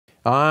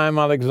I'm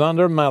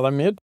Alexander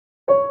Melamid.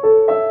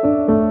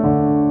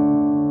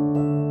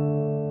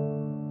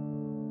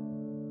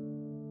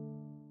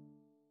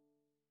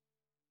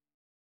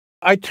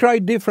 I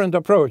tried different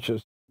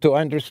approaches to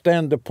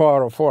understand the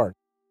power of art,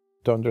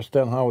 to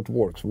understand how it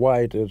works, why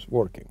it is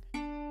working.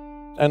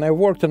 And I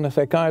worked in a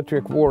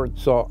psychiatric ward,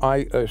 so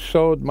I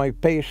showed my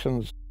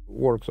patients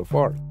works of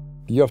art.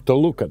 You have to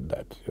look at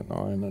that,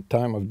 in a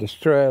time of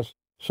distress.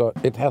 So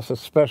it has a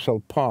special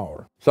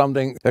power,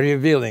 something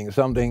revealing,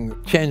 something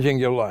changing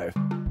your life.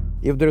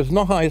 If there's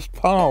no highest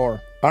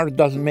power, art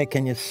doesn't make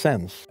any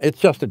sense. It's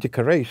just a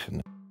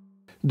decoration.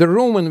 The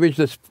room in which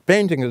this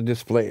painting is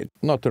displayed,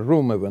 not a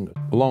room even,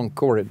 a long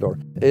corridor,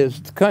 is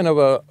kind of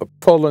a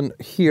fallen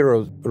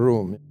hero's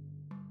room.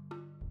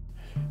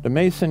 The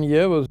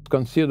Meissonier was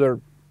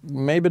considered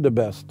maybe the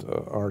best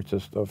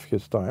artist of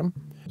his time.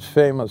 He's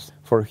famous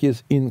for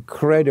his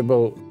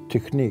incredible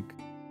technique.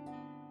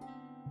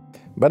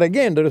 But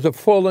again, there is a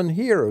fallen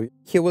hero.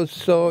 He was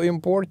so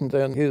important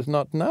and he is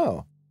not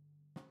now.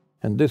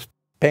 And this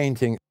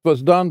painting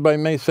was done by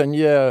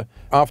Meissonier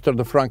after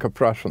the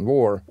Franco-Prussian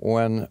War,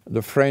 when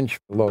the French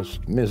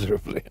lost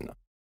miserably.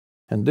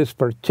 And this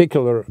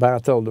particular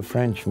battle, the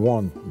French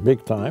won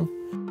big time.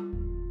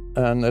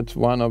 And it's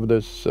one of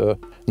this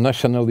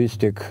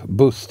nationalistic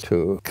boosts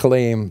to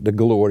claim the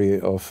glory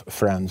of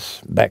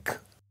France back.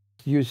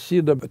 You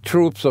see the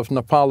troops of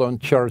Napoleon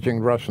charging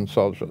Russian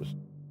soldiers.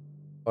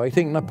 I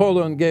think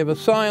Napoleon gave a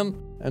sign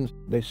and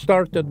they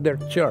started their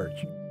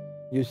charge.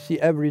 You see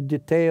every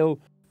detail.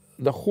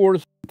 The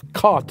horse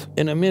caught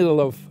in the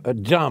middle of a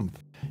jump.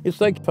 It's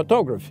like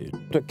photography.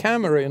 The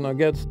camera,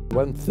 gets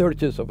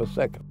 1/30th of a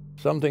second,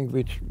 something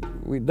which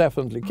we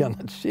definitely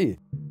cannot see.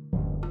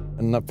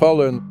 And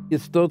Napoleon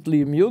is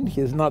totally immune.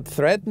 He's not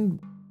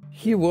threatened.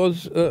 He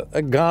was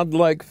a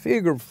godlike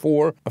figure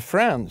for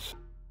France.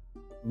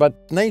 But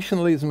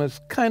nationalism is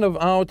kind of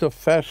out of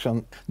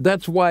fashion.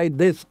 That's why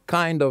this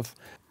kind of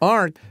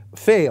art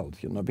failed,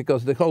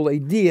 because the whole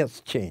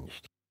ideas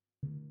changed.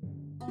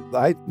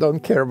 I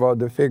don't care about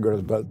the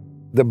figures, but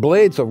the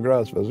blades of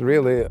grass was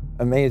really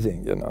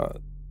amazing,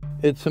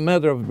 It's a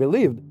matter of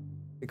belief,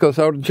 because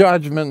our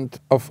judgment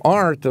of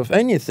art, of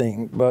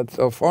anything, but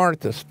of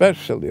art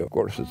especially, of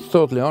course, it's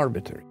totally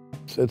arbitrary.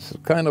 It's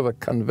kind of a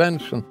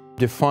convention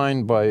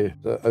defined by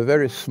a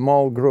very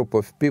small group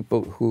of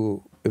people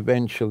who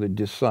eventually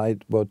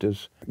decide what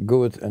is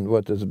good and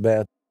what is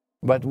bad.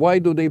 But why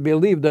do they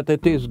believe that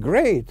it is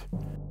great?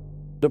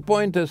 The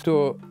point is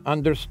to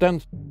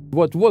understand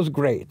what was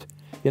great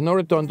in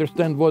order to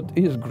understand what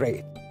is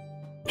great.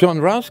 John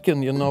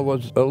Ruskin,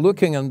 was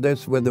looking at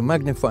this with a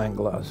magnifying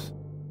glass,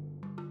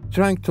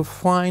 trying to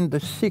find the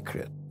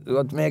secret,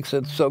 what makes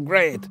it so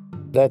great,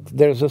 that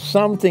there's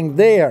something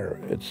there.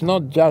 It's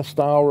not just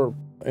our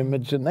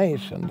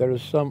imagination. There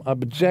is some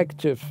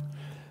objective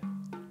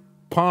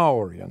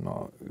power,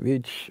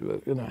 which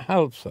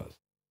helps us.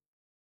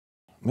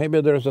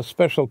 Maybe there's a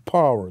special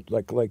power,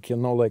 like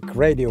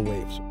radio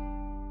waves,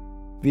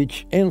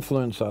 which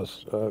influence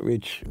us,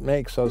 which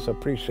makes us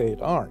appreciate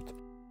art.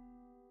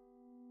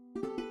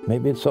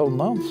 Maybe it's all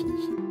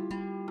nonsense.